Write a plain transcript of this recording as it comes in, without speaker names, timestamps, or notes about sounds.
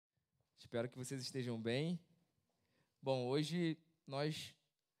Espero que vocês estejam bem. Bom, hoje nós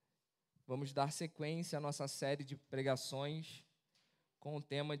vamos dar sequência à nossa série de pregações com o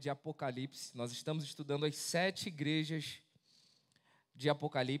tema de Apocalipse. Nós estamos estudando as 7 igrejas de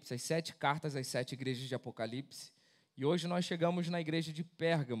Apocalipse, as 7 cartas às 7 igrejas de Apocalipse. E hoje nós chegamos na igreja de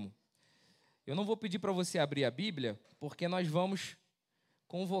Pérgamo. Eu não vou pedir para você abrir a Bíblia, porque nós vamos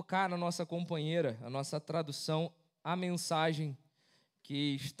convocar a nossa companheira, a nossa tradução, a mensagem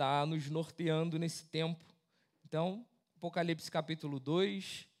que está nos norteando nesse tempo. Então, Apocalipse capítulo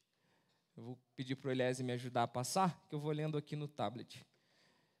 2, eu vou pedir para o Eliezer me ajudar a passar, que eu vou lendo aqui no tablet.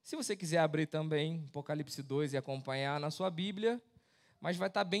 Se você quiser abrir também Apocalipse 2 e acompanhar na sua Bíblia, mas vai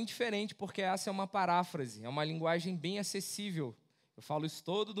estar bem diferente, porque essa é uma paráfrase, é uma linguagem bem acessível. Eu falo isso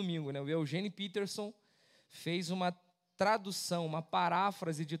todo domingo, né? O Eugene Peterson fez uma tradução, uma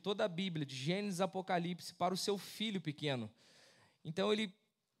paráfrase de toda a Bíblia, de Gênesis a Apocalipse, para o seu filho pequeno. Então, ele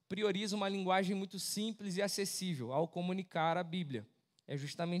prioriza uma linguagem muito simples e acessível ao comunicar a Bíblia. É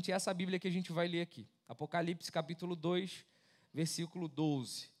justamente essa Bíblia que a gente vai ler aqui. Apocalipse, capítulo 2, versículo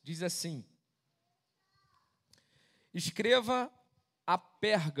 12. Diz assim: Escreva a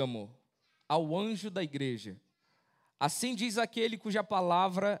Pérgamo, ao anjo da igreja. Assim diz aquele cuja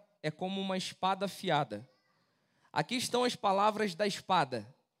palavra é como uma espada afiada. Aqui estão as palavras da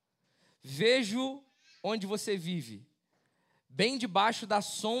espada. Vejo onde você vive, bem debaixo da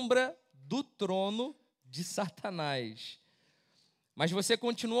sombra do trono de Satanás. Mas você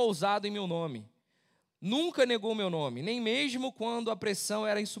continua ousado em meu nome. Nunca negou meu nome, nem mesmo quando a pressão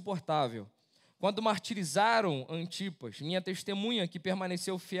era insuportável. Quando martirizaram Antipas, minha testemunha, que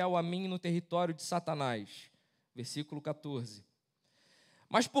permaneceu fiel a mim no território de Satanás. Versículo 14.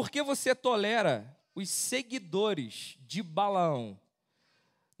 Mas por que você tolera os seguidores de Balaão?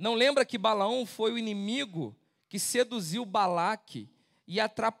 Não lembra que Balaão foi o inimigo que seduziu Balaque e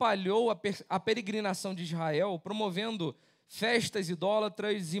atrapalhou a peregrinação de Israel, promovendo festas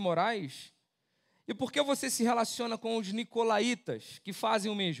idólatras e imorais? E por que você se relaciona com os nicolaítas, que fazem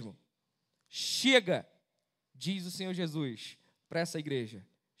o mesmo? Chega, diz o Senhor Jesus para essa igreja.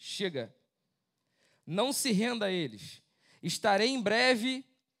 Chega. Não se renda a eles. Estarei em breve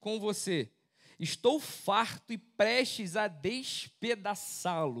com você. Estou farto e prestes a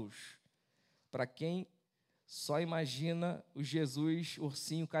despedaçá-los. Para quem só imagina o Jesus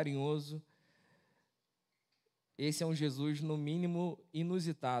ursinho carinhoso, esse é um Jesus, no mínimo,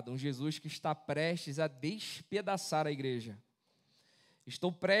 inusitado. Um Jesus que está prestes a despedaçar a igreja.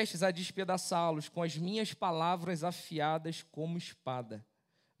 Estou prestes a despedaçá-los com as minhas palavras afiadas como espada.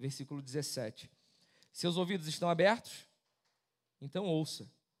 Versículo 17. Seus ouvidos estão abertos? Então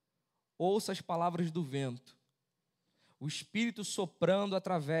ouça. Ouça as palavras do vento, o Espírito soprando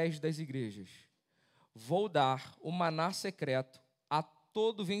através das igrejas. Vou dar o maná secreto a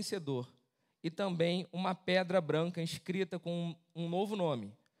todo vencedor e também uma pedra branca inscrita com um novo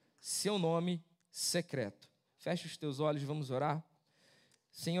nome, seu nome secreto. Feche os teus olhos, vamos orar.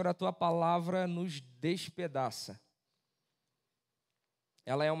 Senhor, a tua palavra nos despedaça.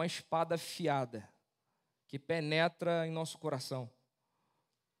 Ela é uma espada afiada que penetra em nosso coração.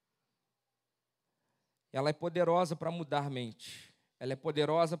 Ela é poderosa para mudar mente. Ela é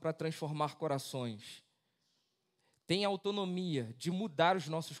poderosa para transformar corações. Tem autonomia de mudar os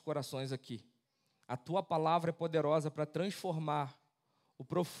nossos corações aqui. A tua palavra é poderosa para transformar o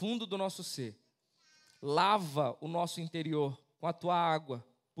profundo do nosso ser. Lava o nosso interior com a tua água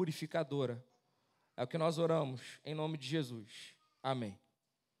purificadora. É o que nós oramos em nome de Jesus. Amém.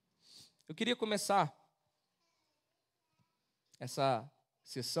 Eu queria começar essa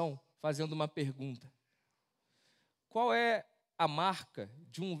sessão fazendo uma pergunta. Qual é a marca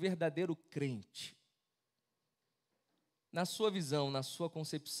de um verdadeiro crente? Na sua visão, na sua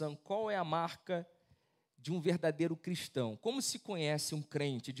concepção, qual é a marca de um verdadeiro cristão? Como se conhece um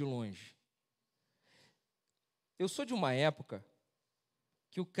crente de longe? Eu sou de uma época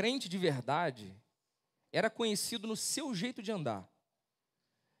que o crente de verdade era conhecido no seu jeito de andar.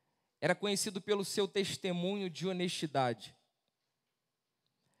 Era conhecido pelo seu testemunho de honestidade.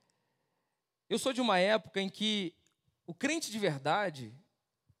 Eu sou de uma época em que o crente de verdade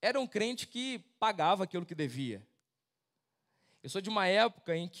era um crente que pagava aquilo que devia. Eu sou de uma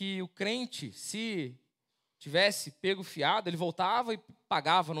época em que o crente, se tivesse pego fiado, ele voltava e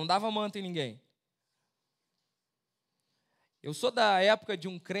pagava, não dava manta em ninguém. Eu sou da época de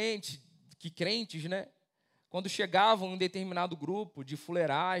um crente, crentes, né? Quando chegavam em um determinado grupo de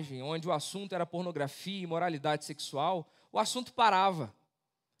fuleiragem, onde o assunto era pornografia e imoralidade sexual, o assunto parava,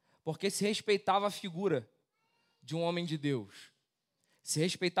 porque se respeitava a figura de um homem de Deus. Se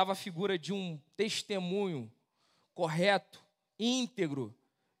respeitava a figura de um testemunho correto, íntegro,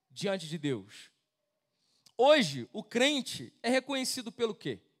 diante de Deus. Hoje, o crente é reconhecido pelo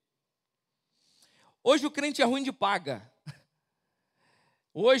quê? Hoje o crente é ruim de paga.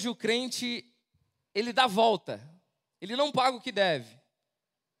 Hoje o crente, ele dá volta. Ele não paga o que deve.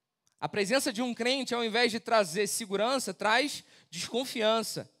 A presença de um crente, ao invés de trazer segurança, traz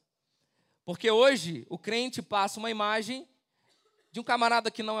desconfiança. Porque hoje o crente passa uma imagem de um camarada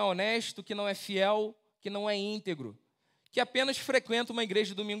que não é honesto, que não é fiel, que não é íntegro, que apenas frequenta uma igreja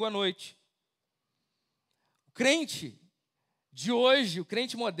de domingo à noite. O crente de hoje, o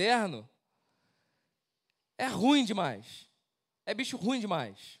crente moderno, é ruim demais. É bicho ruim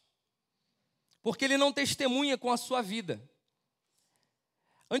demais. Porque ele não testemunha com a sua vida.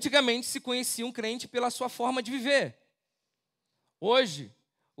 Antigamente se conhecia um crente pela sua forma de viver. Hoje,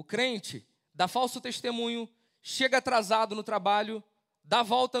 o crente dá falso testemunho, chega atrasado no trabalho, dá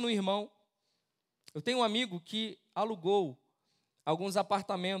volta no irmão. Eu tenho um amigo que alugou alguns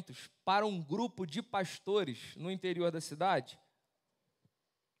apartamentos para um grupo de pastores no interior da cidade,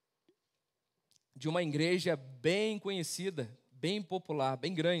 de uma igreja bem conhecida, bem popular,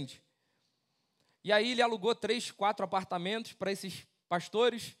 bem grande. E aí ele alugou 3, 4 apartamentos para esses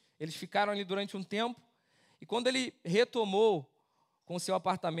pastores, eles ficaram ali durante um tempo, e quando ele retomou com o seu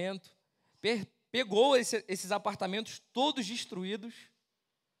apartamento, pegou esses apartamentos todos destruídos,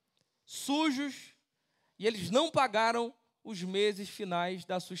 sujos, e eles não pagaram os meses finais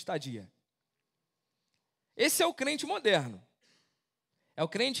da sua estadia. Esse é o crente moderno. É o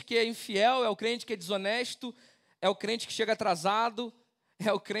crente que é infiel, é o crente que é desonesto, é o crente que chega atrasado,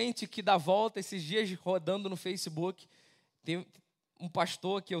 é o crente que dá volta. Esses dias rodando no Facebook, tem um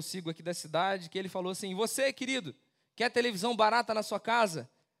pastor que eu sigo aqui da cidade, que ele falou assim: você, querido, quer televisão barata na sua casa?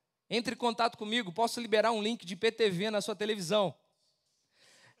 Entre em contato comigo, posso liberar um link de IPTV na sua televisão.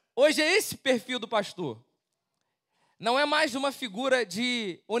 Hoje é esse perfil do pastor. Não é mais uma figura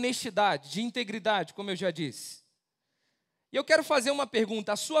de honestidade, de integridade, como eu já disse. E eu quero fazer uma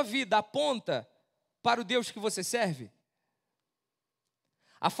pergunta: a sua vida aponta para o Deus que você serve?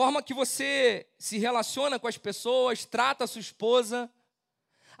 A forma que você se relaciona com as pessoas, trata a sua esposa,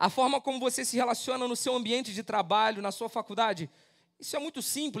 a forma como você se relaciona no seu ambiente de trabalho, na sua faculdade, isso é muito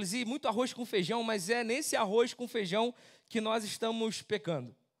simples e muito arroz com feijão, mas é nesse arroz com feijão que nós estamos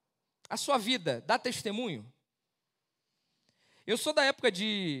pecando. A sua vida dá testemunho? Eu sou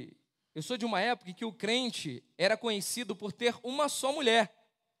de uma época em que o crente era conhecido por ter uma só mulher.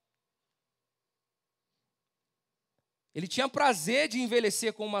 Ele tinha prazer de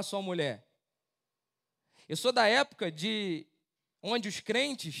envelhecer com uma só mulher. Eu sou da época onde os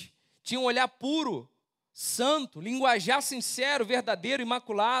crentes tinham um olhar puro, santo, linguajar sincero, verdadeiro,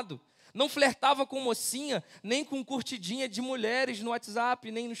 imaculado. Não flertava com mocinha, nem com curtidinha de mulheres no WhatsApp,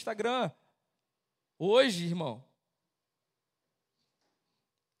 nem no Instagram. Hoje, irmão,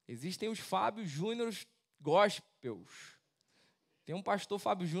 existem os Fábio Júnior gospels. Tem um pastor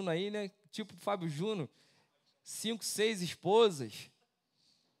Fábio Júnior aí, né? Tipo Fábio Júnior, 5, 6 esposas.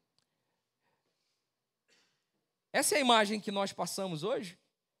 Essa é a imagem que nós passamos hoje.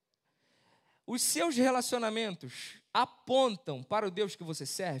 Os seus relacionamentos apontam para o Deus que você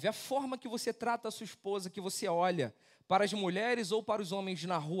serve? A forma que você trata a sua esposa, que você olha para as mulheres ou para os homens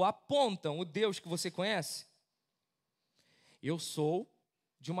na rua, apontam o Deus que você conhece? Eu sou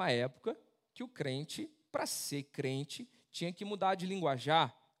de uma época que o crente, para ser crente, tinha que mudar de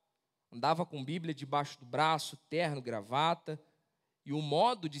linguajar. Andava com Bíblia debaixo do braço, terno, gravata, e o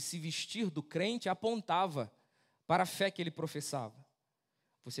modo de se vestir do crente apontava para a fé que ele professava.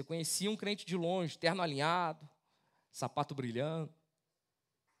 Você conhecia um crente de longe, terno alinhado, sapato brilhando.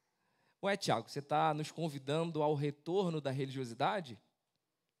 Ué, Tiago, você está nos convidando ao retorno da religiosidade?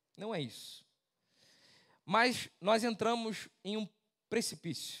 Não é isso. Mas nós entramos em um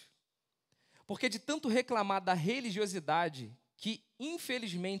precipício. Porque de tanto reclamar da religiosidade, que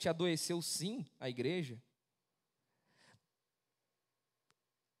infelizmente adoeceu sim a igreja,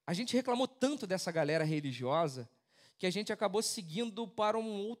 a gente reclamou tanto dessa galera religiosa que a gente acabou seguindo para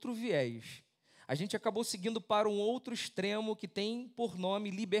um outro viés. A gente acabou seguindo para um outro extremo que tem por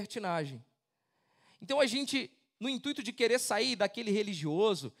nome libertinagem. Então a gente, no intuito de querer sair daquele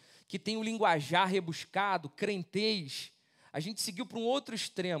religioso que tem o linguajar rebuscado, crentez, a gente seguiu para um outro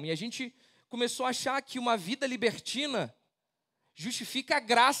extremo e a gente começou a achar que uma vida libertina justifica a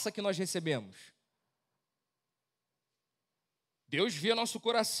graça que nós recebemos. Deus vê nosso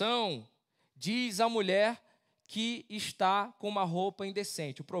coração, diz a mulher que está com uma roupa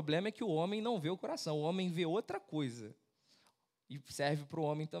indecente. O problema é que o homem não vê o coração, o homem vê outra coisa. E serve para o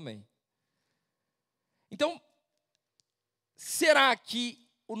homem também. Então, será que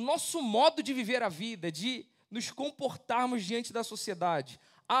o nosso modo de viver a vida, de nos comportarmos diante da sociedade,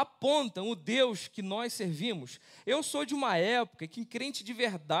 apontam o Deus que nós servimos. Eu sou de uma época que crente de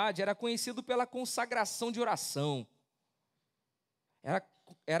verdade era conhecido pela consagração de oração.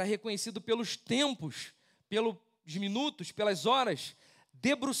 Era reconhecido pelos tempos, pelos minutos, pelas horas,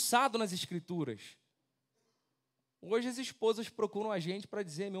 debruçado nas Escrituras. Hoje as esposas procuram a gente para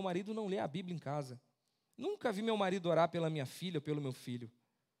dizer: meu marido não lê a Bíblia em casa. Nunca vi meu marido orar pela minha filha ou pelo meu filho.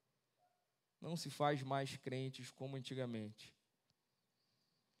 Não se faz mais crentes como antigamente.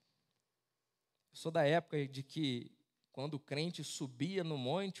 Eu sou da época de que, quando o crente subia no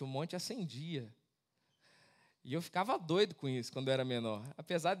monte, o monte acendia. E eu ficava doido com isso quando eu era menor.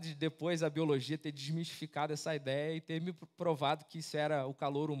 Apesar de depois a biologia ter desmistificado essa ideia e ter me provado que isso era o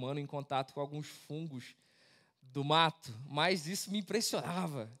calor humano em contato com alguns fungos do mato. Mas isso me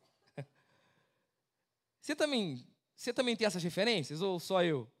impressionava. Você também tem essas referências ou só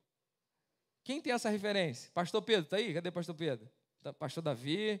eu? Quem tem essa referência? Pastor Pedro, está aí? Cadê o pastor Pedro? Pastor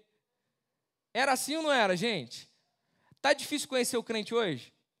Davi? Era assim ou não era, gente? Está difícil conhecer o crente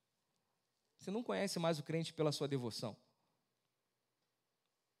hoje? Você não conhece mais o crente pela sua devoção,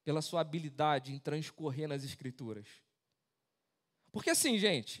 pela sua habilidade em transcorrer nas Escrituras. Porque assim,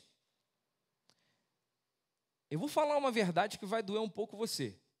 gente, eu vou falar uma verdade que vai doer um pouco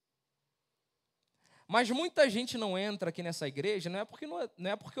você. Mas muita gente não entra aqui nessa igreja, não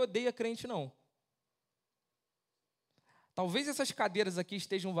é porque odeia crente, não. Talvez essas cadeiras aqui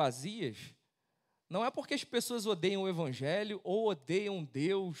estejam vazias, não é porque as pessoas odeiam o Evangelho, ou odeiam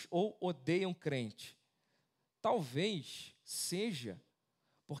Deus, ou odeiam crente. Talvez seja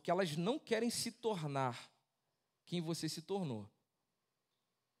porque elas não querem se tornar quem você se tornou.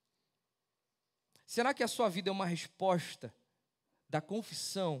 Será que a sua vida é uma resposta da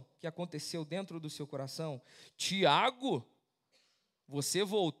confissão que aconteceu dentro do seu coração? Tiago, você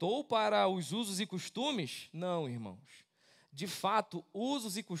voltou para os usos e costumes? Não, irmãos. De fato,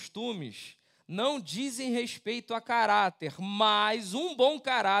 usos e costumes não dizem respeito a caráter, mas um bom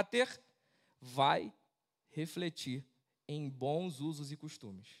caráter vai refletir em bons usos e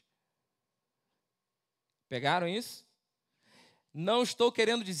costumes. Pegaram isso? Não estou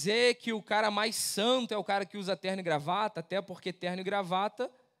querendo dizer que o cara mais santo é o cara que usa terno e gravata, até porque terno e gravata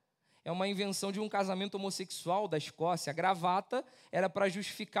é uma invenção de um casamento homossexual da Escócia. A gravata era para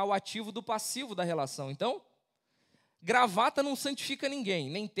justificar o ativo do passivo da relação. Então, gravata não santifica ninguém,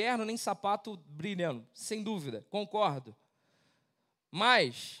 nem terno, nem sapato brilhando, sem dúvida, concordo.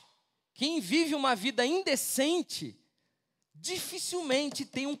 Mas quem vive uma vida indecente, dificilmente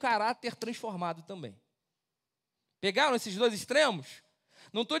tem um caráter transformado também. Pegaram esses dois extremos?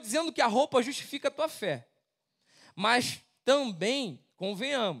 Não estou dizendo que a roupa justifica a tua fé, mas também,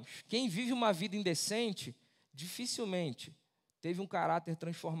 convenhamos, quem vive uma vida indecente, dificilmente teve um caráter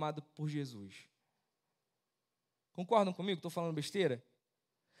transformado por Jesus. Concordam comigo? Estou falando besteira?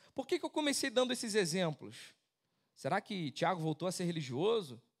 Por que eu comecei dando esses exemplos? Será que Tiago voltou a ser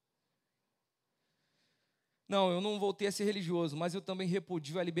religioso? Não, eu não voltei a ser religioso, mas eu também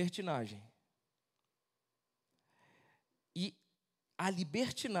repudio a libertinagem. E a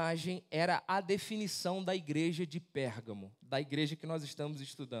libertinagem era a definição da igreja de Pérgamo, da igreja que nós estamos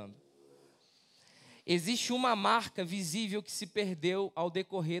estudando. Existe uma marca visível que se perdeu ao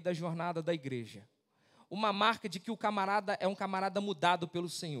decorrer da jornada da igreja. Uma marca de que o camarada é um camarada mudado pelo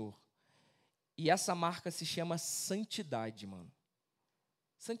Senhor. E essa marca se chama santidade, mano.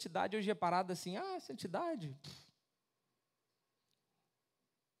 Santidade hoje é parada assim, santidade.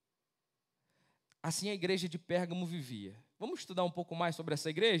 Assim a igreja de Pérgamo vivia. Vamos estudar um pouco mais sobre essa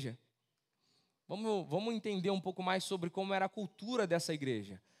igreja? Vamos entender um pouco mais sobre como era a cultura dessa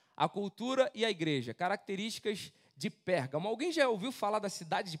igreja. A cultura e a igreja, características de Pérgamo. Alguém já ouviu falar da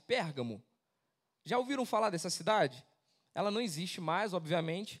cidade de Pérgamo? Já ouviram falar dessa cidade? Ela não existe mais,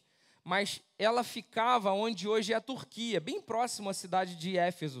 obviamente, mas ela ficava onde hoje é a Turquia, bem próximo à cidade de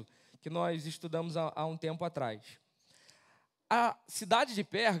Éfeso, que nós estudamos há um tempo atrás. A cidade de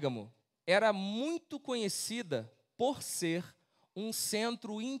Pérgamo era muito conhecida por ser um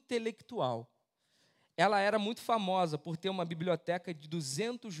centro intelectual. Ela era muito famosa por ter uma biblioteca de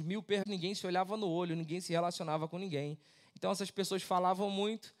 200 mil, ninguém se olhava no olho, ninguém se relacionava com ninguém. Então essas pessoas falavam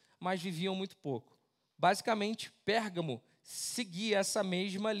muito, mas viviam muito pouco. Basicamente, Pérgamo seguia essa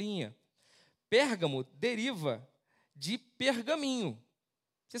mesma linha. Pérgamo deriva de pergaminho.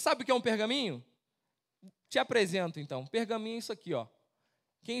 Você sabe o que é um pergaminho? Te apresento, então. Pergaminho é isso aqui, ó.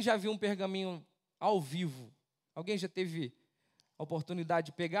 Quem já viu um pergaminho ao vivo? Alguém já teve a oportunidade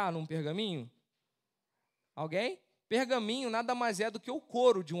de pegar num pergaminho? Alguém? Pergaminho nada mais é do que o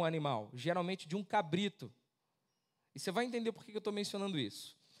couro de um animal, geralmente de um cabrito. E você vai entender por que eu estou mencionando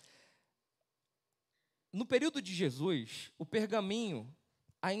isso. No período de Jesus, o pergaminho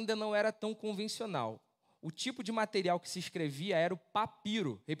ainda não era tão convencional. O tipo de material que se escrevia era o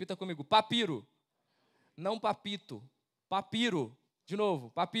papiro. Repita comigo, papiro. Não papito, papiro. De novo,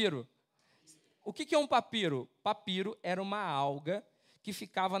 papiro. O que é um papiro? Papiro era uma alga que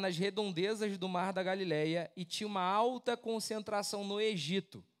ficava nas redondezas do Mar da Galileia e tinha uma alta concentração no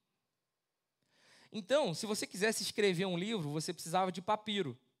Egito. Então, se você quisesse escrever um livro, você precisava de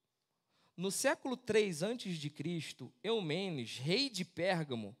papiro. No século III a.C., Eumenes, rei de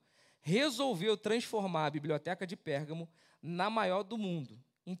Pérgamo, resolveu transformar a biblioteca de Pérgamo na maior do mundo.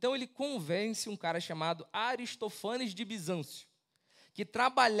 Então ele convence um cara chamado Aristofanes de Bizâncio, que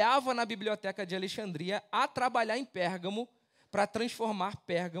trabalhava na biblioteca de Alexandria, a trabalhar em Pérgamo para transformar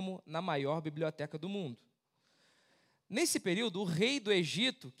Pérgamo na maior biblioteca do mundo. Nesse período, o rei do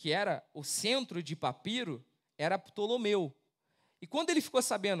Egito, que era o centro de papiro, era Ptolomeu. E quando ele ficou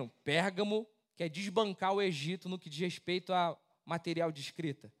sabendo, Pérgamo quer desbancar o Egito no que diz respeito a material de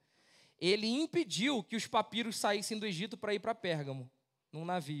escrita, ele impediu que os papiros saíssem do Egito para ir para Pérgamo, num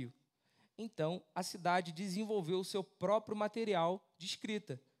navio. Então, a cidade desenvolveu o seu próprio material de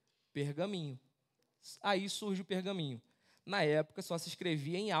escrita, pergaminho. Aí surge o pergaminho. Na época, só se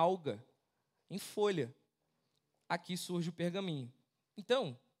escrevia em alga, em folha. Aqui surge o pergaminho.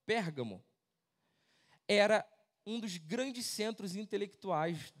 Então, Pérgamo era um dos grandes centros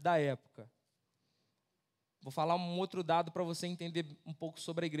intelectuais da época. Vou falar um outro dado para você entender um pouco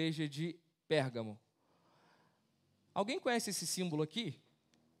sobre a igreja de Pérgamo. Alguém conhece esse símbolo aqui?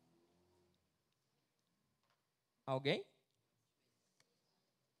 Alguém?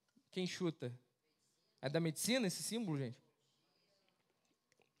 Quem chuta? É da medicina esse símbolo, gente?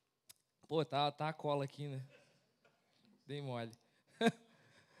 Pô, tá a cola aqui, né? Dei mole.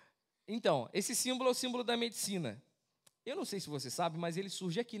 Então, esse símbolo é o símbolo da medicina. Eu não sei se você sabe, mas ele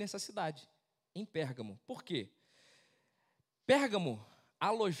surge aqui nessa cidade, em Pérgamo. Por quê? Pérgamo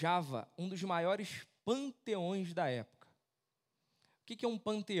alojava um dos maiores panteões da época. O que é um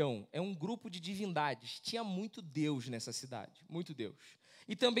panteão? É um grupo de divindades. Tinha muito Deus nessa cidade, muito Deus.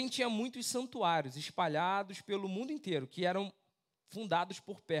 E também tinha muitos santuários espalhados pelo mundo inteiro, que eram fundados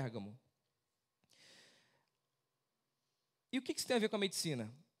por Pérgamo. E o que isso tem a ver com a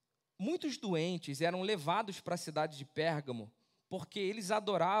medicina? Muitos doentes eram levados para a cidade de Pérgamo porque eles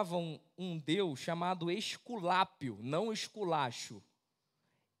adoravam um deus chamado Esculápio, não Esculacho.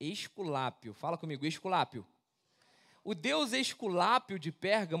 Esculápio, fala comigo, Esculápio. O deus Esculápio de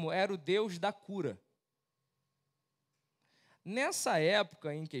Pérgamo era o deus da cura. Nessa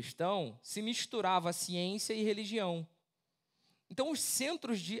época em questão, se misturava ciência e religião. Então, os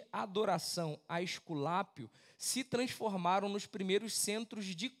centros de adoração a Esculápio se transformaram nos primeiros centros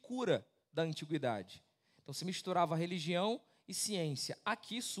de cura da antiguidade. Então, se misturava religião e ciência.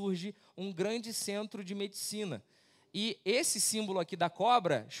 Aqui surge um grande centro de medicina. E esse símbolo aqui da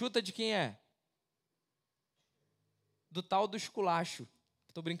cobra, chuta de quem é? Do tal do Esculacho.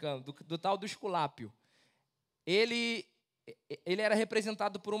 Estou brincando, do tal do Esculápio. Ele era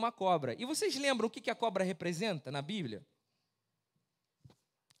representado por uma cobra. E vocês lembram o que a cobra representa na Bíblia?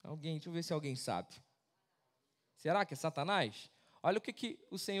 Deixa eu ver se alguém sabe. Será que é Satanás? Olha o que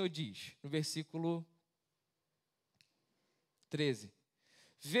o Senhor diz no versículo 13.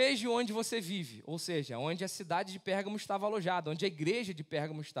 Veja onde você vive, ou seja, onde a cidade de Pérgamo estava alojada, onde a igreja de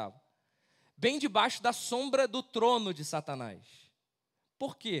Pérgamo estava. Bem debaixo da sombra do trono de Satanás.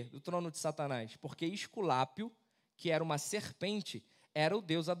 Por quê do trono de Satanás? Porque Esculápio, que era uma serpente, era o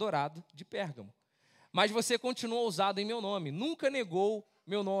deus adorado de Pérgamo. Mas você continua ousado em meu nome, nunca negou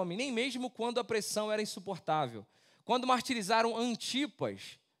meu nome, nem mesmo quando a pressão era insuportável. Quando martirizaram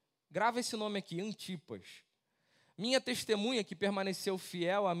Antipas, grava esse nome aqui, Antipas, minha testemunha que permaneceu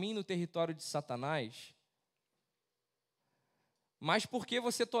fiel a mim no território de Satanás. Mas por que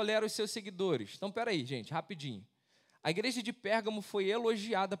você tolera os seus seguidores? Então, peraí, gente, rapidinho. A igreja de Pérgamo foi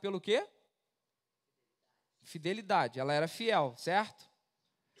elogiada pelo quê? Fidelidade. Ela era fiel, certo?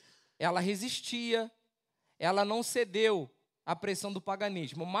 Ela resistia, ela não cedeu à pressão do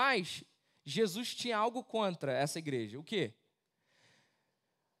paganismo. Mas Jesus tinha algo contra essa igreja. O quê?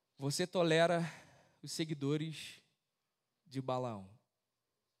 Você tolera os seguidores de Balaão.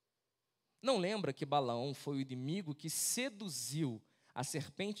 Não lembra que Balaão foi o inimigo que seduziu a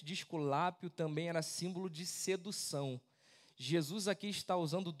serpente de Esculápio, também era símbolo de sedução. Jesus aqui está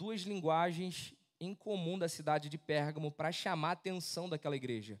usando duas linguagens em comum da cidade de Pérgamo para chamar a atenção daquela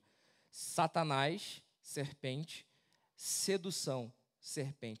igreja. Satanás, serpente, sedução,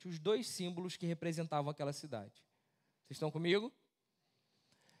 serpente. Os dois símbolos que representavam aquela cidade. Vocês estão comigo?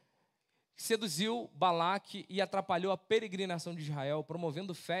 Seduziu Balaque e atrapalhou a peregrinação de Israel,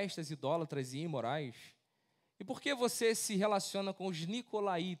 promovendo festas idólatras e imorais. E por que você se relaciona com os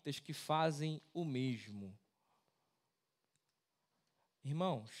nicolaítas que fazem o mesmo?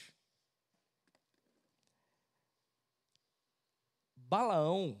 Irmãos,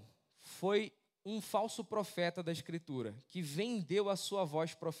 Balaão foi um falso profeta da Escritura, que vendeu a sua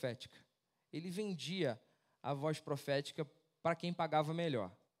voz profética. Ele vendia a voz profética para quem pagava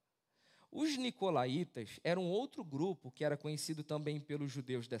melhor. Os nicolaítas eram outro grupo, que era conhecido também pelos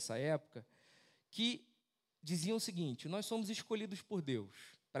judeus dessa época, que diziam o seguinte: nós somos escolhidos por Deus.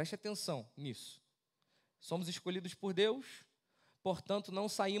 Preste atenção nisso. Somos escolhidos por Deus, portanto não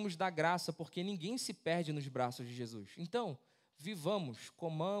saímos da graça, porque ninguém se perde nos braços de Jesus. Então, vivamos,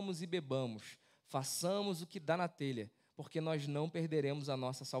 comamos e bebamos, façamos o que dá na telha, porque nós não perderemos a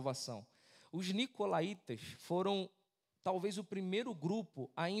nossa salvação. Os nicolaítas foram talvez o primeiro grupo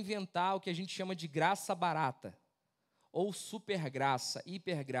a inventar o que a gente chama de graça barata, ou supergraça,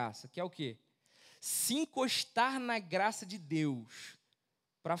 hipergraça, que é o quê? Se encostar na graça de Deus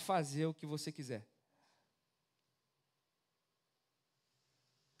para fazer o que você quiser.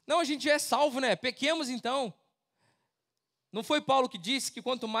 Não, a gente já é salvo, né? Pequemos então. Não foi Paulo que disse que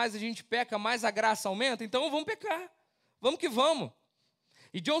quanto mais a gente peca, mais a graça aumenta? Então vamos pecar, vamos que vamos.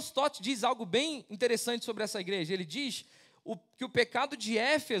 E John Stott diz algo bem interessante sobre essa igreja. Ele diz que o pecado de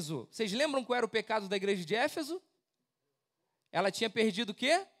Éfeso, vocês lembram qual era o pecado da igreja de Éfeso? Ela tinha perdido o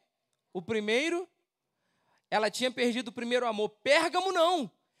quê? Ela tinha perdido o primeiro amor. Pérgamo não.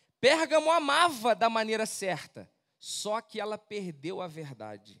 Pérgamo amava da maneira certa, só que ela perdeu a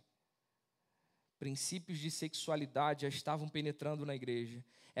verdade. Princípios de sexualidade já estavam penetrando na igreja.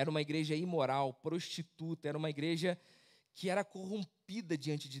 Era uma igreja imoral, prostituta, era uma igreja que era corrompida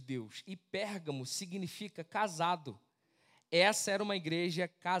diante de Deus. E Pérgamo significa casado. Essa era uma igreja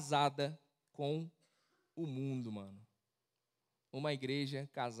casada com o mundo, mano. Uma igreja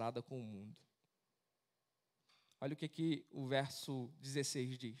casada com o mundo. Olha o que o verso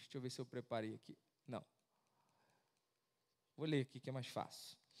 16 diz. Deixa eu ver se eu preparei aqui. Não. Vou ler aqui que é mais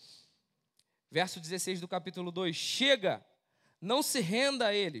fácil. Verso 16 do capítulo 2. Chega, não se renda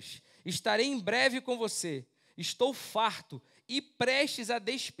a eles. Estarei em breve com você. Estou farto e prestes a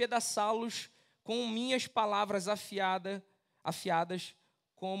despedaçá-los com minhas palavras afiadas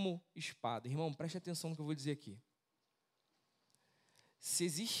como espada. Irmão, preste atenção no que eu vou dizer aqui. Se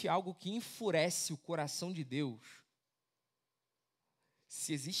existe algo que enfurece o coração de Deus,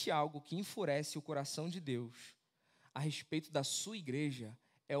 a respeito da sua igreja,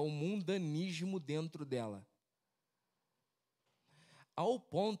 é o mundanismo dentro dela. Ao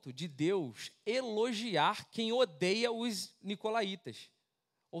ponto de Deus elogiar quem odeia os nicolaítas.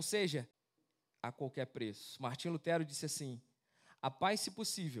 Ou seja, a qualquer preço. Martinho Lutero disse assim: a paz se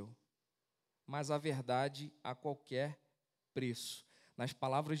possível, mas a verdade a qualquer preço. Nas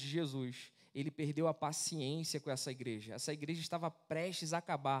palavras de Jesus, ele perdeu a paciência com essa igreja. Essa igreja estava prestes a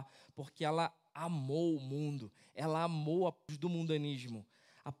acabar, porque ela amou o mundo, ela amou a do mundanismo.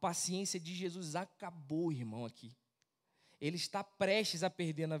 A paciência de Jesus acabou, irmão, aqui. Ele está prestes a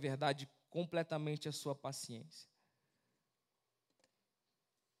perder, na verdade, completamente a sua paciência.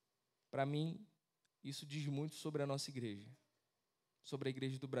 Para mim, isso diz muito sobre a nossa igreja, sobre a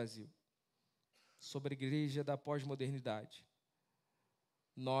igreja do Brasil, sobre a igreja da pós-modernidade.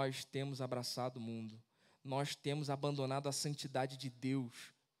 Nós temos abraçado o mundo, nós temos abandonado a santidade de Deus.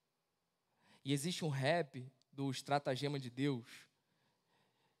 E existe um rap do Estratagema de Deus,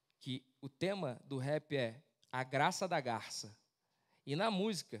 que o tema do rap é A Graça da Garça. E na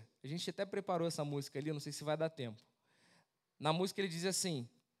música, a gente até preparou essa música ali, não sei se vai dar tempo. Na música ele diz assim: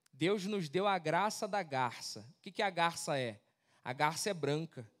 Deus nos deu a graça da garça. O que a garça é? A garça é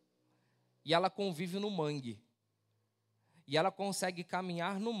branca. E ela convive no mangue. E ela consegue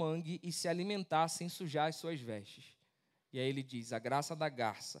caminhar no mangue e se alimentar sem sujar as suas vestes. E aí ele diz: a graça da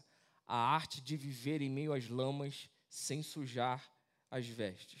garça, a arte de viver em meio às lamas sem sujar as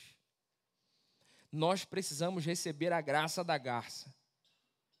vestes. Nós precisamos receber a graça da garça.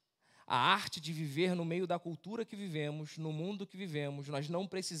 A arte de viver no meio da cultura que vivemos, no mundo que vivemos. Nós não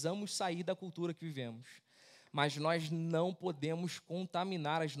precisamos sair da cultura que vivemos. Mas nós não podemos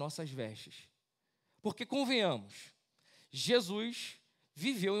contaminar as nossas vestes. Porque, convenhamos, Jesus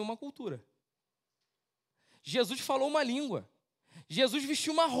viveu em uma cultura. Jesus falou uma língua. Jesus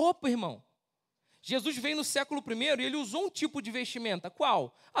vestiu uma roupa, irmão. Jesus veio no século I e ele usou um tipo de vestimenta.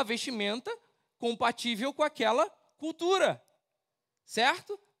 Qual? A vestimenta compatível com aquela cultura.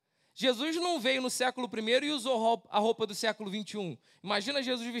 Certo? Jesus não veio no século I e usou a roupa do século XXI. Imagina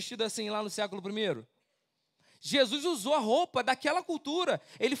Jesus vestido assim lá no século I. Jesus usou a roupa daquela cultura.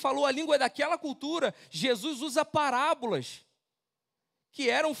 Ele falou a língua daquela cultura. Jesus usa parábolas que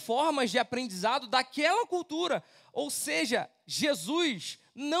eram formas de aprendizado daquela cultura. Ou seja, Jesus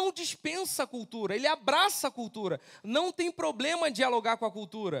não dispensa a cultura, ele abraça a cultura. Não tem problema em dialogar com a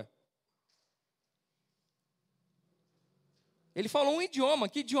cultura. Ele falou um idioma.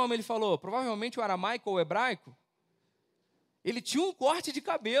 Que idioma ele falou? Provavelmente o aramaico ou o hebraico. Ele tinha um corte de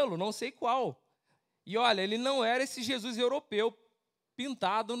cabelo, não sei qual. E olha, ele não era esse Jesus europeu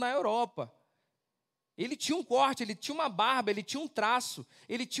pintado na Europa. Ele tinha um corte, ele tinha uma barba, ele tinha um traço,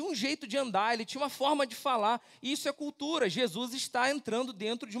 ele tinha um jeito de andar, ele tinha uma forma de falar. Isso é cultura. Jesus está entrando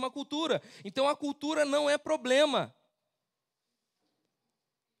dentro de uma cultura. Então a cultura não é problema.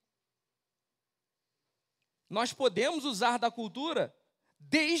 Nós podemos usar da cultura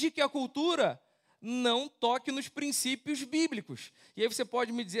desde que a cultura não toque nos princípios bíblicos. E aí você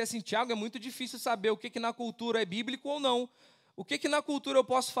pode me dizer assim, Tiago, é muito difícil saber o que na cultura é bíblico ou não. O que na cultura eu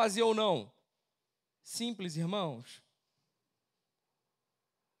posso fazer ou não? Simples, irmãos.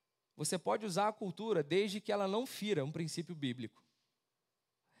 Você pode usar a cultura desde que ela não fira um princípio bíblico.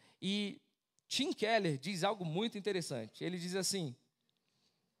 E Tim Keller diz algo muito interessante. Ele diz assim,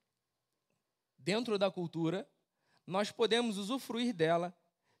 dentro da cultura, nós podemos usufruir dela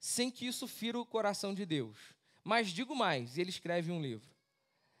sem que isso fira o coração de Deus. Mas digo mais, ele escreve um livro.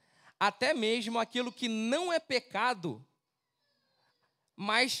 Até mesmo aquilo que não é pecado,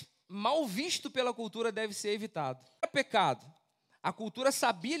 mas mal visto pela cultura, deve ser evitado. É pecado. A cultura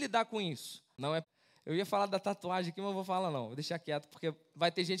sabia lidar com isso. Não é. Eu ia falar da tatuagem aqui, mas não vou falar não. Vou deixar quieto, porque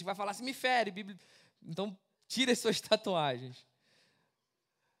vai ter gente que vai falar assim, me fere, Bíblia. Então, tire as suas tatuagens.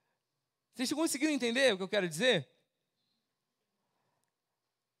 Vocês estão conseguindo entender o que eu quero dizer?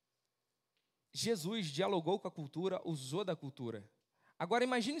 Jesus dialogou com a cultura, usou da cultura. Agora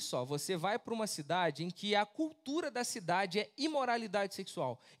imagine só, você vai para uma cidade em que a cultura da cidade é imoralidade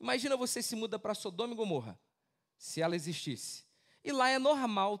sexual. Imagina você se muda para Sodoma e Gomorra, se ela existisse. E lá é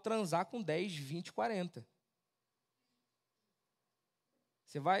normal transar com 10, 20, 40.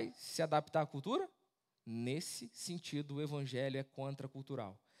 Você vai se adaptar à cultura? Nesse sentido, o evangelho é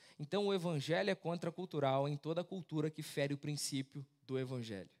contracultural. Então, o evangelho é contracultural em toda cultura que fere o princípio do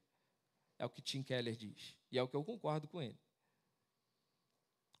evangelho. É o que Tim Keller diz. E é o que eu concordo com ele.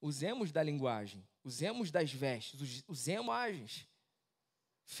 Usemos da linguagem, usemos das vestes, usemos imagens.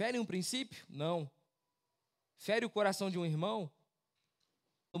 Fere um princípio? Não. Fere o coração de um irmão?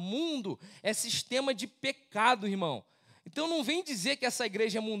 O mundo é sistema de pecado, irmão. Então não vem dizer que essa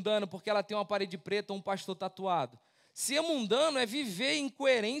igreja é mundana porque ela tem uma parede preta ou um pastor tatuado. Ser mundano é viver em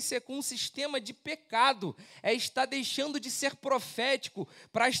coerência com um sistema de pecado. É estar deixando de ser profético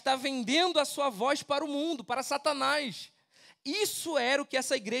para estar vendendo a sua voz para o mundo, para Satanás. Isso era o que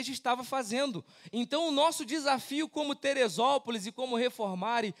essa igreja estava fazendo. Então, o nosso desafio como Teresópolis e como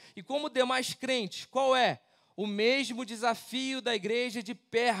Reformare e como demais crentes, qual é? O mesmo desafio da igreja de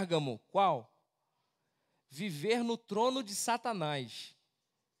Pérgamo. Qual? Viver no trono de Satanás,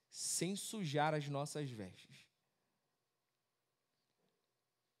 sem sujar as nossas vestes.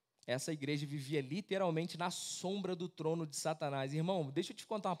 Essa igreja vivia literalmente na sombra do trono de Satanás. Irmão, deixa eu te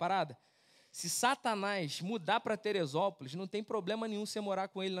contar uma parada. Se Satanás mudar para Teresópolis, não tem problema nenhum você morar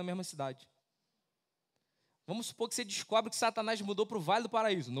com ele na mesma cidade. Vamos supor que você descobre que Satanás mudou para o Vale do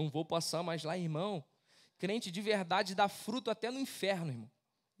Paraíso. Não vou passar mais lá, irmão. Crente de verdade dá fruto até no inferno, irmão.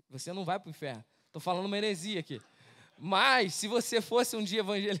 Você não vai para o inferno. Estou falando uma heresia aqui. Mas, se você fosse um dia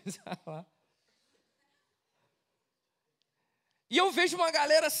evangelizar lá. E eu vejo uma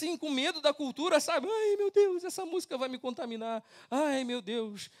galera assim, com medo da cultura, sabe? Ai, meu Deus, essa música vai me contaminar. Ai, meu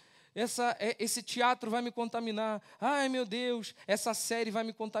Deus, esse teatro vai me contaminar. Ai, meu Deus, essa série vai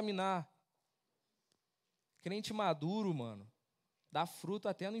me contaminar. Crente maduro, mano, dá fruto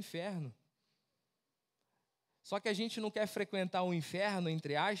até no inferno. Só que a gente não quer frequentar o inferno,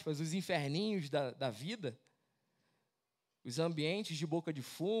 entre aspas, os inferninhos da vida, os ambientes de boca de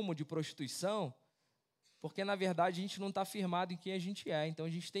fumo, de prostituição, porque, na verdade, a gente não está firmado em quem a gente é, então a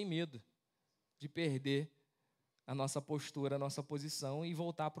gente tem medo de perder a nossa postura, a nossa posição e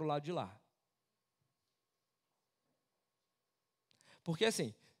voltar para o lado de lá. Porque,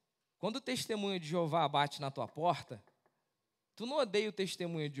 assim, quando o testemunho de Jeová bate na tua porta, tu não odeia o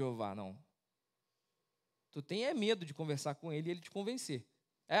testemunho de Jeová, não. Tu tem medo de conversar com ele e ele te convencer.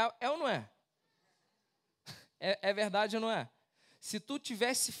 É ou não é? É verdade ou não é? Se tu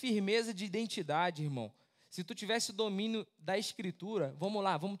tivesse firmeza de identidade, irmão, se tu tivesse domínio da escritura, vamos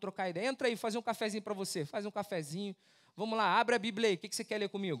lá, vamos trocar ideia. Entra aí, fazer um cafezinho para você. Faz um cafezinho. Vamos lá, abre a Bíblia aí. O que você quer ler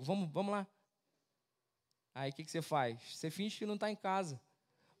comigo? Vamos lá. Aí o que você faz? Você finge que não está em casa.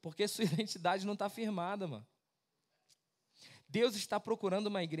 Porque sua identidade não está firmada, mano. Deus está procurando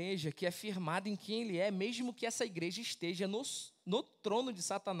uma igreja que é firmada em quem Ele é, mesmo que essa igreja esteja no trono de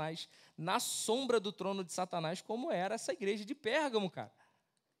Satanás, na sombra do trono de Satanás, como era essa igreja de Pérgamo, cara.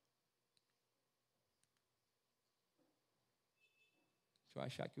 Deixa eu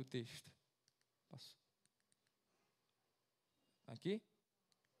achar aqui o texto. Posso? Aqui?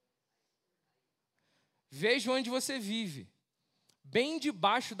 Veja onde você vive, bem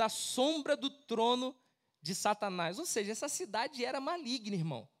debaixo da sombra do trono de Satanás. Ou seja, essa cidade era maligna,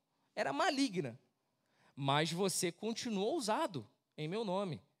 irmão. Era maligna. Mas você continuou ousado em meu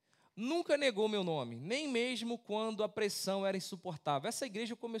nome. Nunca negou meu nome, nem mesmo quando a pressão era insuportável. Essa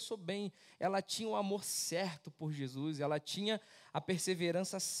igreja começou bem, ela tinha o amor certo por Jesus, ela tinha a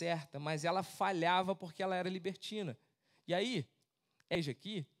perseverança certa, mas ela falhava porque ela era libertina. E aí, a igreja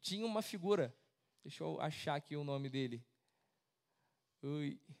aqui tinha uma figura, deixa eu achar aqui o nome dele.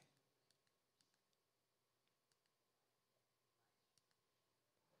 Ui.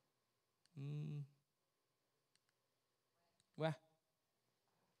 Ué?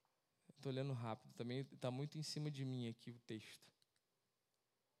 Estou lendo rápido, também está muito em cima de mim aqui o texto.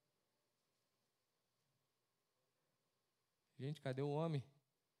 Gente, cadê o homem?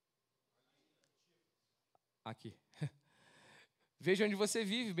 Aqui. Veja onde você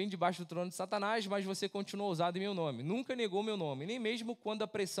vive, bem debaixo do trono de Satanás, mas você continua ousado em meu nome. Nunca negou meu nome, nem mesmo quando a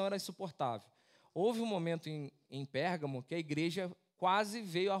pressão era insuportável. Houve um momento em Pérgamo que a igreja quase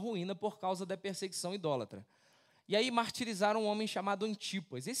veio à ruína por causa da perseguição idólatra. E aí martirizaram um homem chamado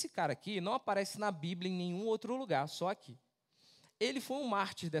Antipas. Esse cara aqui não aparece na Bíblia em nenhum outro lugar, só aqui. Ele foi um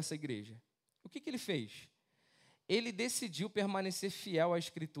mártir dessa igreja. O que ele fez? Ele decidiu permanecer fiel à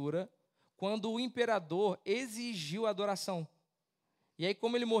Escritura quando o imperador exigiu adoração. E aí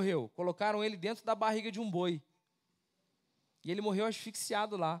como ele morreu? Colocaram ele dentro da barriga de um boi. E ele morreu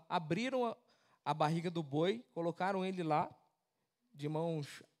asfixiado lá. Abriram a barriga do boi, colocaram ele lá, de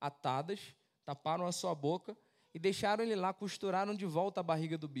mãos atadas, taparam a sua boca, e deixaram ele lá, costuraram de volta a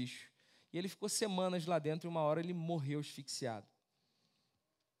barriga do bicho. E ele ficou semanas lá dentro e uma hora ele morreu asfixiado.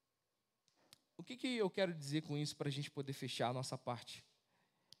 O que eu quero dizer com isso para a gente poder fechar a nossa parte?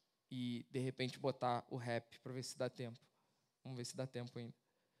 E, de repente, botar o rap para ver se dá tempo. Vamos ver se dá tempo ainda.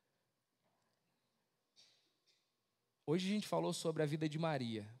 Hoje a gente falou sobre a vida de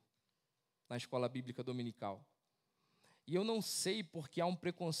Maria, na escola bíblica dominical. E eu não sei porque há um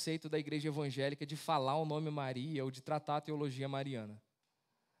preconceito da igreja evangélica de falar o nome Maria ou de tratar a teologia mariana.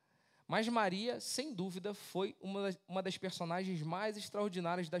 Mas Maria, sem dúvida, foi uma das personagens mais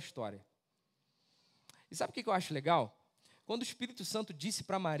extraordinárias da história. E sabe o que eu acho legal? Quando o Espírito Santo disse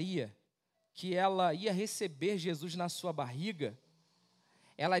para Maria que ela ia receber Jesus na sua barriga,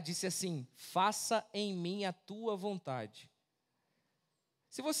 ela disse assim: faça em mim a tua vontade.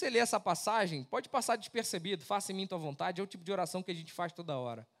 Se você ler essa passagem, pode passar despercebido, faça em mim tua vontade, é o tipo de oração que a gente faz toda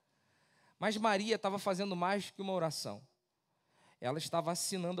hora. Mas Maria estava fazendo mais que uma oração. Ela estava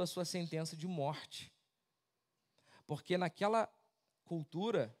assinando a sua sentença de morte. Porque naquela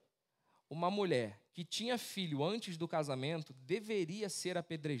cultura, uma mulher que tinha filho antes do casamento deveria ser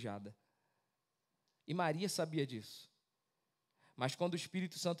apedrejada. E Maria sabia disso. Mas quando o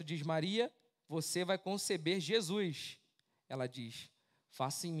Espírito Santo diz: Maria, você vai conceber Jesus, ela diz: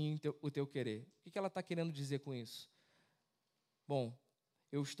 faça em mim o teu querer. O que ela está querendo dizer com isso? Bom,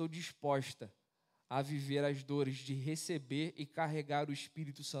 eu estou disposta a viver as dores de receber e carregar o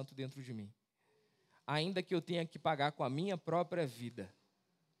Espírito Santo dentro de mim, ainda que eu tenha que pagar com a minha própria vida.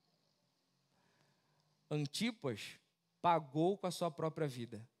 Antipas pagou com a sua própria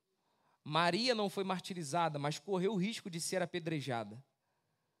vida. Maria não foi martirizada, mas correu o risco de ser apedrejada.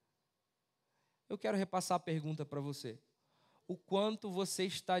 Eu quero repassar a pergunta para você. O quanto você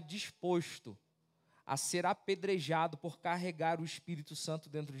está disposto a ser apedrejado por carregar o Espírito Santo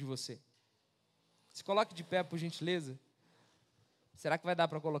dentro de você? Se coloque de pé, por gentileza. Será que vai dar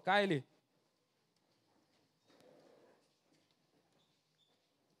para colocar ele?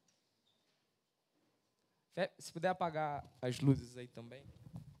 Se puder apagar as luzes aí também.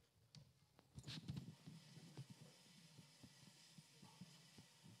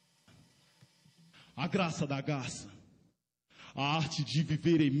 A graça da garça, a arte de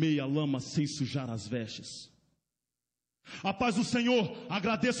viver em meia lama sem sujar as vestes. A paz do Senhor,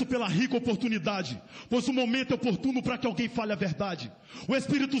 agradeço pela rica oportunidade, pois o momento é oportuno para que alguém fale a verdade. O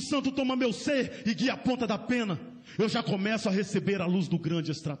Espírito Santo toma meu ser e guia a ponta da pena. Eu já começo a receber a luz do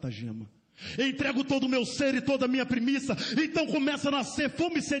grande estratagema. Entrego todo o meu ser e toda a minha premissa. Então começa a nascer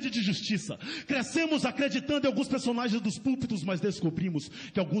fome e sede de justiça. Crescemos acreditando em alguns personagens dos púlpitos, mas descobrimos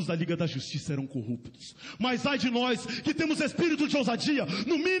que alguns da Liga da Justiça eram corruptos. Mas ai de nós que temos espírito de ousadia.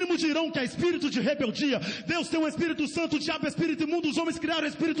 No mínimo dirão que é espírito de rebeldia. Deus tem um Espírito Santo, o diabo é espírito imundo. Os homens criaram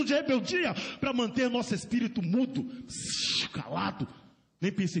espírito de rebeldia para manter nosso espírito mudo, calado.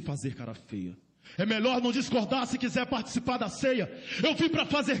 Nem pense em fazer cara feia. É melhor não discordar se quiser participar da ceia. Eu vim para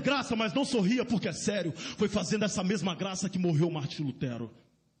fazer graça, mas não sorria porque é sério. Foi fazendo essa mesma graça que morreu Martim Lutero.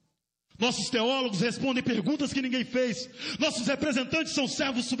 Nossos teólogos respondem perguntas que ninguém fez. Nossos representantes são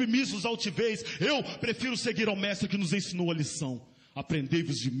servos submissos à altivez. Eu prefiro seguir ao mestre que nos ensinou a lição.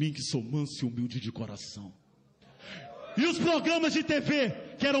 Aprendei-vos de mim que sou manso e humilde de coração. E os programas de TV,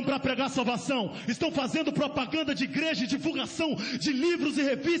 que eram para pregar salvação, estão fazendo propaganda de igreja e divulgação de livros e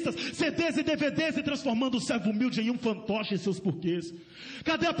revistas, CDs e DVDs e transformando o servo humilde em um fantoche em seus porquês.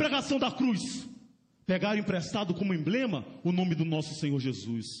 Cadê a pregação da cruz? Pegaram emprestado como emblema o nome do nosso Senhor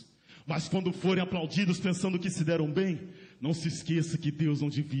Jesus. Mas quando forem aplaudidos pensando que se deram bem, não se esqueça que Deus não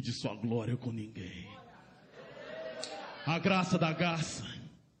divide sua glória com ninguém. A graça da garça.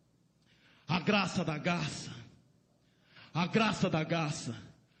 A graça da garça. A graça da garça,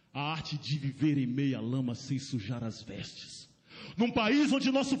 a arte de viver em meia lama sem sujar as vestes. Num país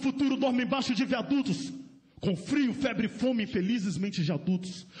onde nosso futuro dorme embaixo de viadutos, com frio, febre e fome, infelizes mentes de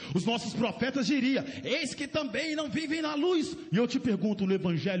adultos, os nossos profetas diriam, eis que também não vivem na luz. E eu te pergunto no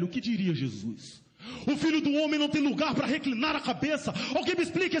Evangelho, o que diria Jesus? O Filho do Homem não tem lugar para reclinar a cabeça. Alguém me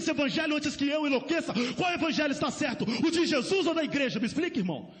explique esse Evangelho antes que eu enlouqueça. Qual Evangelho está certo? O de Jesus ou da igreja? Me explique,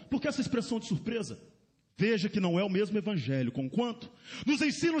 irmão. Por que essa expressão de surpresa? Veja que não é o mesmo evangelho, conquanto nos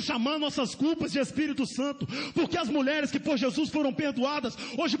ensinam a chamar nossas culpas de Espírito Santo, porque as mulheres que por Jesus foram perdoadas,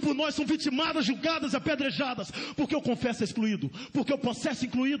 hoje por nós são vitimadas, julgadas e apedrejadas, porque o confesso é excluído, porque o processo é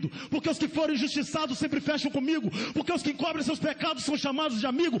incluído, porque os que foram injustiçados sempre fecham comigo, porque os que encobrem seus pecados são chamados de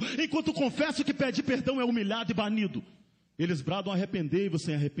amigo, enquanto o confesso que pede perdão é humilhado e banido. Eles bradam arrependei-vos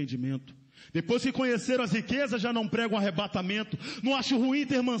sem arrependimento. Depois que conheceram as riquezas, já não pregam arrebatamento. Não acho ruim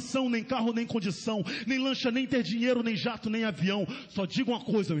ter mansão, nem carro, nem condição, nem lancha, nem ter dinheiro, nem jato, nem avião. Só digo uma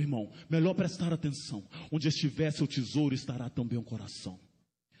coisa, meu irmão, melhor prestar atenção. Onde estiver seu tesouro, estará também o coração.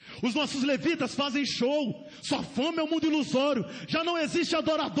 Os nossos levitas fazem show. Sua fama é um mundo ilusório. Já não existe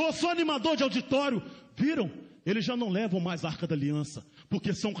adorador, só animador de auditório. Viram? Eles já não levam mais a Arca da Aliança,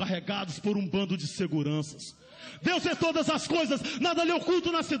 porque são carregados por um bando de seguranças. Deus é todas as coisas, nada lhe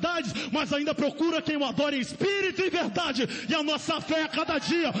oculto nas cidades, mas ainda procura quem o adore em espírito e verdade. E a nossa fé a cada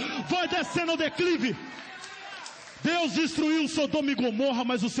dia vai descendo ao declive. Deus destruiu Sodoma e Gomorra,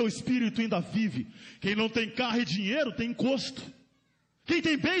 mas o seu espírito ainda vive. Quem não tem carro e dinheiro tem encosto. Quem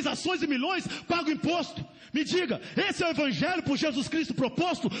tem bens, ações e milhões paga o imposto. Me diga, esse é o evangelho por Jesus Cristo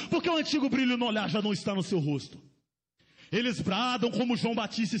proposto? Porque o antigo brilho no olhar já não está no seu rosto. Eles bradam como João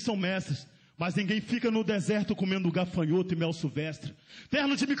Batista e são mestres, mas ninguém fica no deserto comendo gafanhoto e mel silvestre.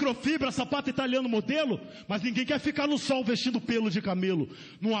 Terno de microfibra, sapato italiano modelo, mas ninguém quer ficar no sol vestindo pelo de camelo.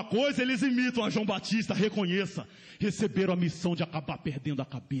 Numa coisa eles imitam a João Batista, reconheça, receberam a missão de acabar perdendo a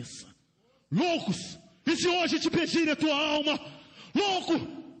cabeça. Loucos, e se hoje te pedirem a tua alma? Louco,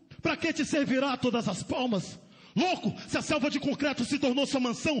 para que te servirá todas as palmas? Louco, se a selva de concreto se tornou sua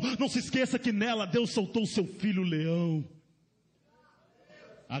mansão, não se esqueça que nela Deus soltou seu filho leão.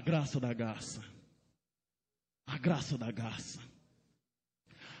 A graça da garça. A graça da garça.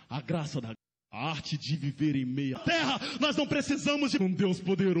 A graça da a arte de viver em meia terra. Nós não precisamos de um Deus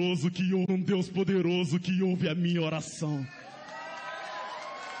poderoso que ouve, um Deus poderoso que ouve a minha oração.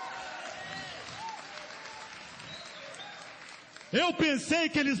 Eu pensei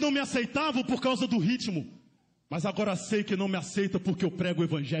que eles não me aceitavam por causa do ritmo, mas agora sei que não me aceita porque eu prego o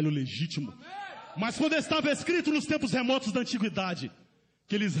evangelho legítimo. Mas quando estava escrito nos tempos remotos da antiguidade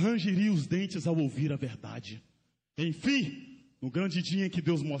que eles rangeriam os dentes ao ouvir a verdade. Enfim, no grande dia em que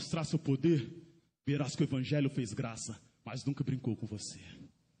Deus mostrar seu poder, verás que o evangelho fez graça, mas nunca brincou com você.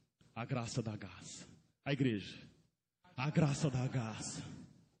 A graça da graça. A igreja. A graça da graça.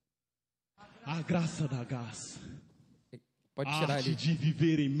 A graça da graça. Pode tirar a arte ele. de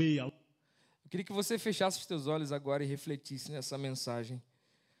viver em meia. Eu queria que você fechasse os teus olhos agora e refletisse nessa mensagem.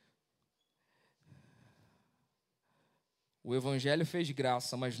 O Evangelho fez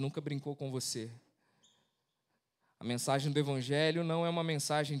graça, mas nunca brincou com você. A mensagem do Evangelho não é uma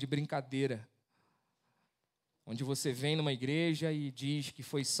mensagem de brincadeira, onde você vem numa igreja e diz que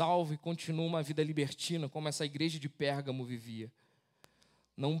foi salvo e continua uma vida libertina, como essa igreja de Pérgamo vivia.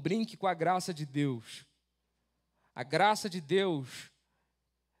 Não brinque com a graça de Deus. A graça de Deus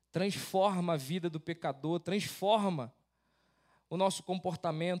transforma a vida do pecador, transforma o nosso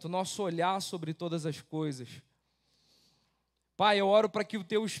comportamento, o nosso olhar sobre todas as coisas. Pai, eu oro para que o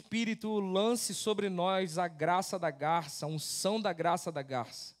Teu Espírito lance sobre nós a graça da garça, a unção da graça da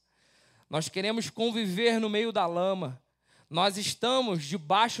garça. Nós queremos conviver no meio da lama. Nós estamos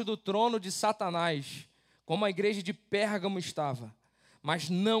debaixo do trono de Satanás, como a igreja de Pérgamo estava. Mas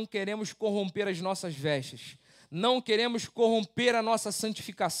não queremos corromper as nossas vestes. Não queremos corromper a nossa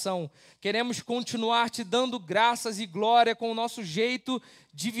santificação. Queremos continuar te dando graças e glória com o nosso jeito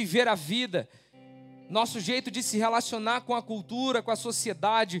de viver a vida, nosso jeito de se relacionar com a cultura, com a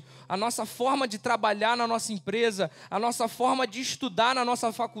sociedade, a nossa forma de trabalhar na nossa empresa, a nossa forma de estudar na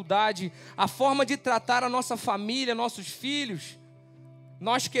nossa faculdade, a forma de tratar a nossa família, nossos filhos.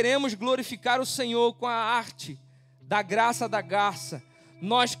 Nós queremos glorificar o Senhor com a arte da graça da garça.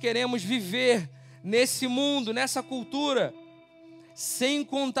 Nós queremos viver nesse mundo, nessa cultura, sem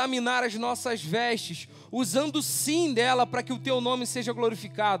contaminar as nossas vestes, usando sim dela para que o Teu nome seja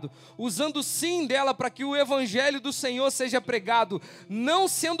glorificado, usando sim dela para que o Evangelho do Senhor seja pregado, não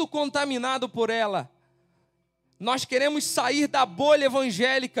sendo contaminado por ela. Nós queremos sair da bolha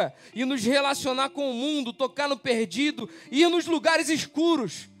evangélica e nos relacionar com o mundo, tocar no perdido, ir nos lugares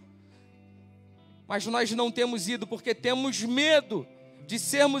escuros. Mas nós não temos ido porque temos medo de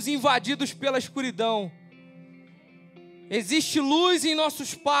sermos invadidos pela escuridão. Existe luz em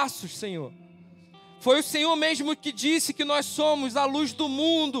nossos passos, Senhor. Foi o Senhor mesmo que disse que nós somos a luz do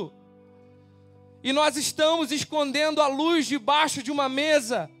mundo. E nós estamos escondendo a luz debaixo de uma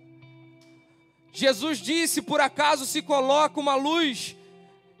mesa. Jesus disse, por acaso se coloca uma luz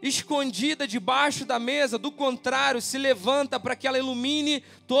escondida debaixo da mesa? Do contrário, se levanta para que ela ilumine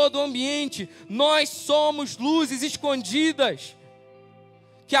todo o ambiente. Nós somos luzes escondidas.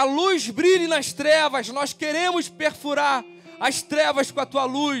 Que a luz brilhe nas trevas. Nós queremos perfurar as trevas com a Tua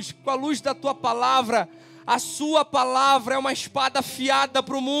luz, com a luz da Tua palavra. A Sua palavra é uma espada afiada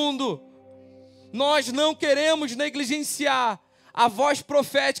para o mundo. Nós não queremos negligenciar a voz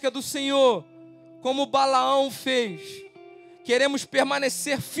profética do Senhor, como Balaão fez. Queremos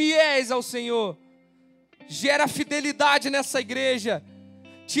permanecer fiéis ao Senhor. Gera fidelidade nessa igreja.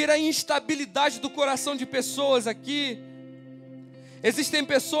 Tira a instabilidade do coração de pessoas aqui. Existem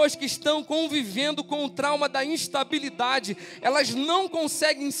pessoas que estão convivendo com o trauma da instabilidade. Elas não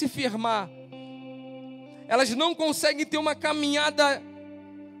conseguem se firmar. Elas não conseguem ter uma caminhada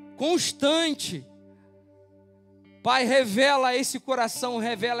constante. Pai, revela a esse coração,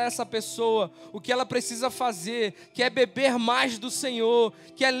 revela a essa pessoa o que ela precisa fazer, que é beber mais do Senhor,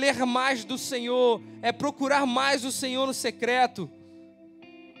 que é ler mais do Senhor, é procurar mais o Senhor no secreto.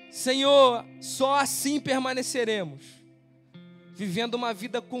 Senhor, só assim permaneceremos, vivendo uma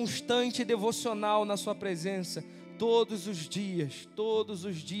vida constante e devocional na Sua presença. Todos os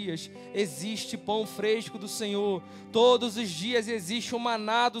dias existe pão fresco do Senhor. Todos os dias existe o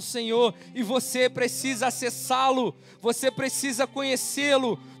maná do Senhor. E você precisa acessá-lo. Você precisa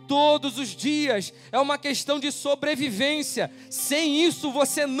conhecê-lo. Todos os dias. É uma questão de sobrevivência. Sem isso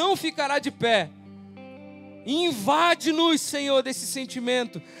você não ficará de pé. Invade-nos, Senhor, desse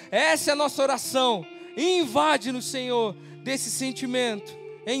sentimento. Essa é a nossa oração. Invade-nos, Senhor, desse sentimento.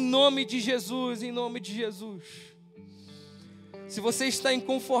 Em nome de Jesus, em nome de Jesus. Se você está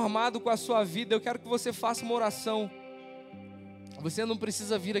inconformado com a sua vida, eu quero que você faça uma oração. Você não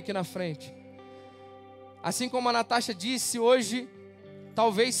precisa vir aqui na frente. Assim como a Natasha disse, hoje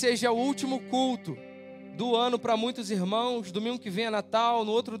talvez seja o último culto do ano para muitos irmãos. Domingo que vem é Natal,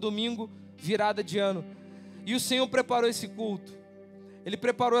 no outro domingo, virada de ano. E o Senhor preparou esse culto. Ele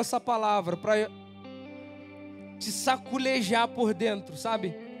preparou essa palavra para te saculejar por dentro,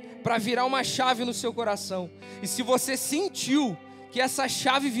 sabe? Para virar uma chave no seu coração. E se você sentiu que essa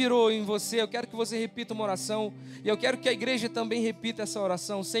chave virou em você, eu quero que você repita uma oração. E eu quero que a igreja também repita essa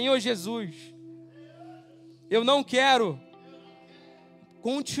oração. Senhor Jesus, eu não quero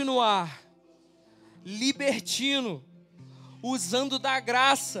continuar libertino, usando da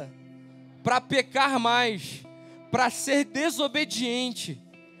graça para pecar mais, para ser desobediente.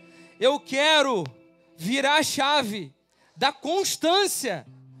 Eu quero virar a chave da constância.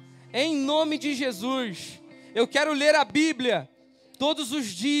 Em nome de Jesus, eu quero ler a Bíblia todos os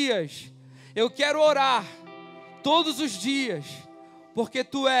dias. Eu quero orar todos os dias, porque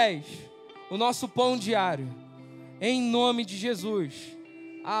Tu és o nosso pão diário. Em nome de Jesus.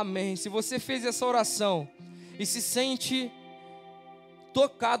 Amém. Se você fez essa oração e se sente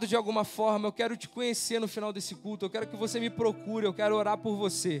tocado de alguma forma, eu quero te conhecer no final desse culto. Eu quero que você me procure, eu quero orar por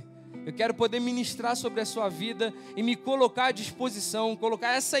você. Eu quero poder ministrar sobre a sua vida e me colocar à disposição, colocar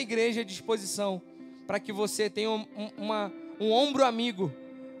essa igreja à disposição, para que você tenha um ombro amigo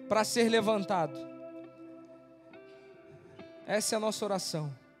para ser levantado. Essa é a nossa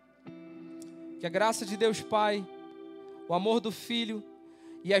oração. Que a graça de Deus Pai, o amor do Filho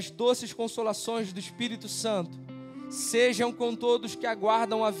e as doces consolações do Espírito Santo sejam com todos que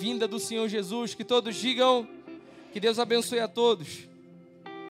aguardam a vinda do Senhor Jesus. Que todos digam: que Deus abençoe a todos.